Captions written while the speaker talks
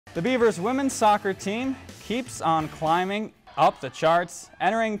The Beavers women's soccer team keeps on climbing up the charts.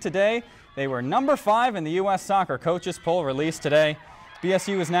 Entering today, they were number 5 in the U.S. Soccer Coaches Poll released today.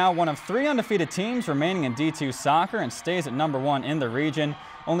 BSU is now one of 3 undefeated teams remaining in D2 soccer and stays at number 1 in the region.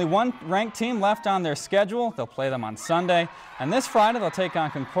 Only one ranked team left on their schedule. They'll play them on Sunday. And this Friday, they'll take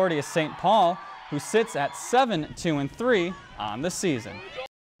on Concordia St. Paul, who sits at 7-2-3 on the season.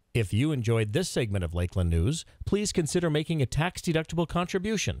 If you enjoyed this segment of Lakeland News, please consider making a tax-deductible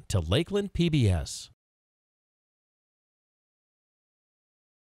contribution to Lakeland PBS.